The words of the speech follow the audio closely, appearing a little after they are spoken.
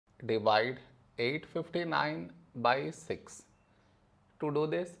divide 859 by 6. To do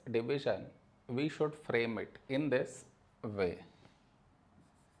this division, we should frame it in this way.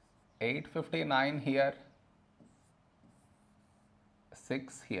 859 here,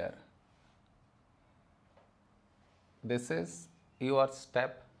 6 here. This is your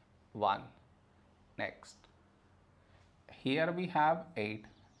step 1. Next, here we have 8,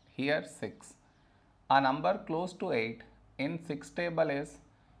 here 6. A number close to 8 in 6 table is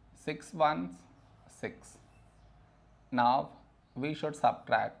 6 ones 6. Now we should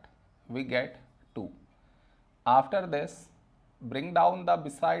subtract, we get 2. After this, bring down the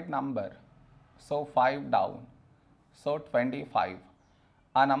beside number, so 5 down, so 25.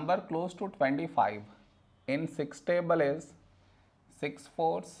 A number close to 25 in 6 table is 6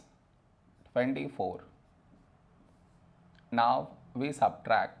 fours 24. Now we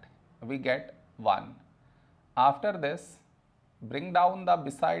subtract, we get 1. After this, bring down the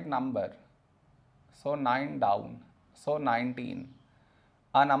beside number, so 9 down, so 19.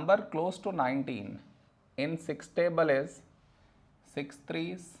 A number close to 19 in 6 table is 6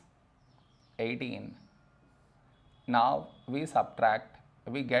 threes 18. Now we subtract,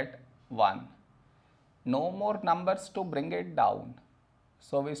 we get 1. No more numbers to bring it down,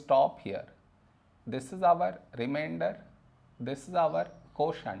 so we stop here. This is our remainder, this is our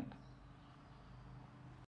quotient.